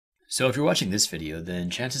So if you're watching this video, then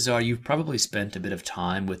chances are you've probably spent a bit of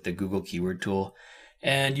time with the Google Keyword tool,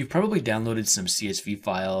 and you've probably downloaded some CSV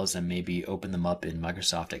files and maybe opened them up in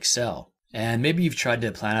Microsoft Excel. And maybe you've tried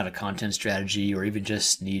to plan out a content strategy or even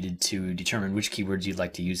just needed to determine which keywords you'd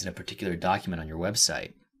like to use in a particular document on your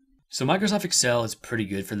website. So Microsoft Excel is pretty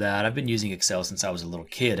good for that. I've been using Excel since I was a little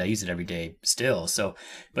kid. I use it every day still.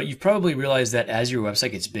 But you've probably realized that as your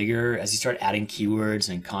website gets bigger, as you start adding keywords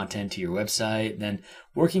and content to your website, then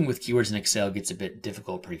working with keywords in Excel gets a bit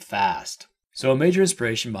difficult pretty fast. So a major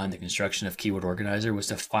inspiration behind the construction of Keyword Organizer was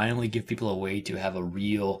to finally give people a way to have a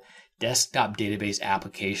real desktop database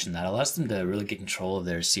application that allows them to really get control of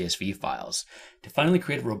their CSV files, to finally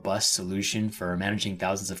create a robust solution for managing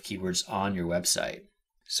thousands of keywords on your website.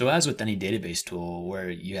 So as with any database tool where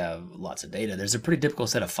you have lots of data, there's a pretty typical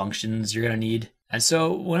set of functions you're going to need. And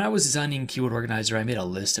so when I was designing Keyword Organizer, I made a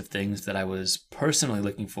list of things that I was personally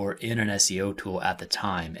looking for in an SEO tool at the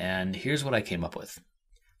time. And here's what I came up with.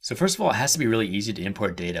 So first of all, it has to be really easy to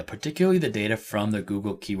import data, particularly the data from the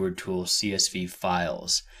Google Keyword Tool CSV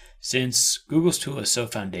files. Since Google's tool is so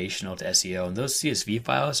foundational to SEO, and those CSV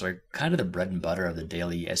files are kind of the bread and butter of the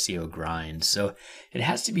daily SEO grind. So it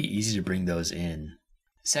has to be easy to bring those in.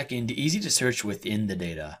 Second, easy to search within the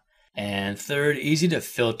data. And third, easy to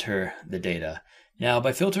filter the data. Now,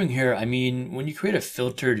 by filtering here, I mean when you create a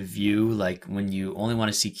filtered view, like when you only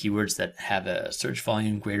want to see keywords that have a search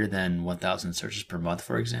volume greater than 1,000 searches per month,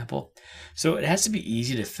 for example. So it has to be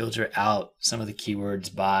easy to filter out some of the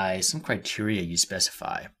keywords by some criteria you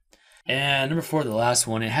specify. And number four, the last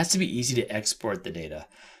one, it has to be easy to export the data.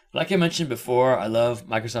 Like I mentioned before, I love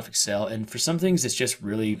Microsoft Excel, and for some things, it's just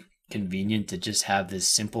really convenient to just have this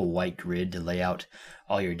simple white grid to lay out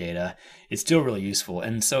all your data. It's still really useful.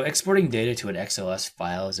 And so exporting data to an XLS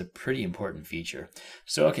file is a pretty important feature.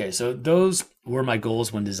 So those were my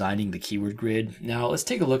goals when designing the keyword grid. Now let's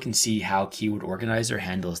take a look and see how Keyword Organizer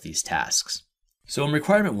handles these tasks. So in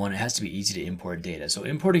requirement one, it has to be easy to import data. So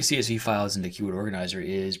importing CSV files into Keyword Organizer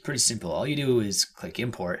is pretty simple. All you do is click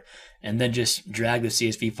import and then just drag the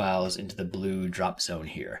CSV files into the blue drop zone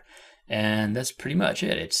here. And that's pretty much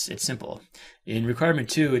it. It's simple. In requirement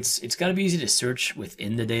two, it's got to be easy to search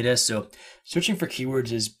within the data. So searching for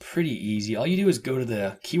keywords is pretty easy. All you do is go to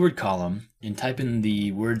the keyword column and type in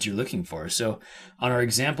the words you're looking for. So on our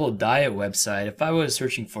example diet website, if I was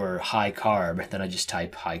searching for high carb, then I just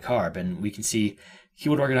type high carb, and we can see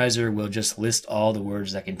Keyword Organizer will just list all the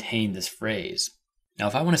words that contain this phrase. Now,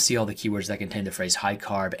 if I want to see all the keywords that contain the phrase high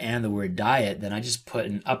carb and the word diet, then I just put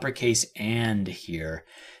an uppercase "and" here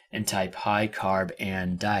and type high carb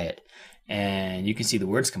and diet, and you can see the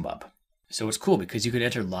words come up. So it's cool because you can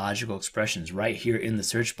enter logical expressions right here in the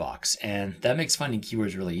search box, and that makes finding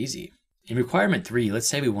keywords really easy. In requirement three, let's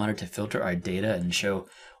say we wanted to filter our data and show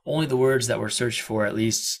only the words that were searched for at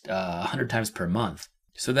least 100 times per month.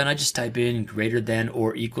 So then I just type in greater than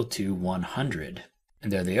or equal to 100.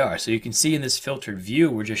 And there they are. So you can see in this filtered view,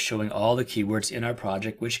 we're just showing all the keywords in our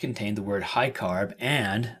project which contain the word high carb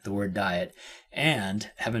and the word diet and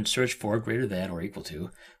have been searched for greater than or equal to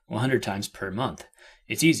 100 times per month.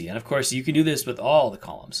 It's easy. And of course, you can do this with all the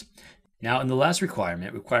columns. Now, in the last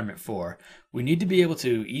requirement, requirement four, we need to be able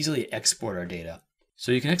to easily export our data.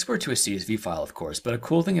 So you can export to a CSV file, of course, but a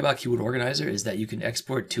cool thing about Keyword Organizer is that you can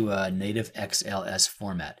export to a native XLS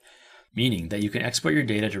format, meaning that you can export your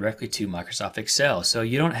data directly to Microsoft Excel. So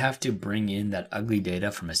you don't have to bring in that ugly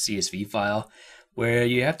data from a CSV file where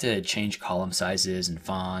you have to change column sizes and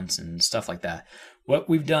fonts and stuff like that. What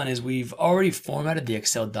we've done is we've already formatted the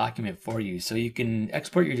Excel document for you, so you can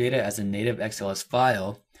export your data as a native XLS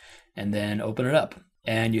file and then open it up.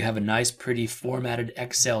 And you have a nice, pretty formatted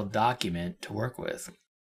Excel document to work with.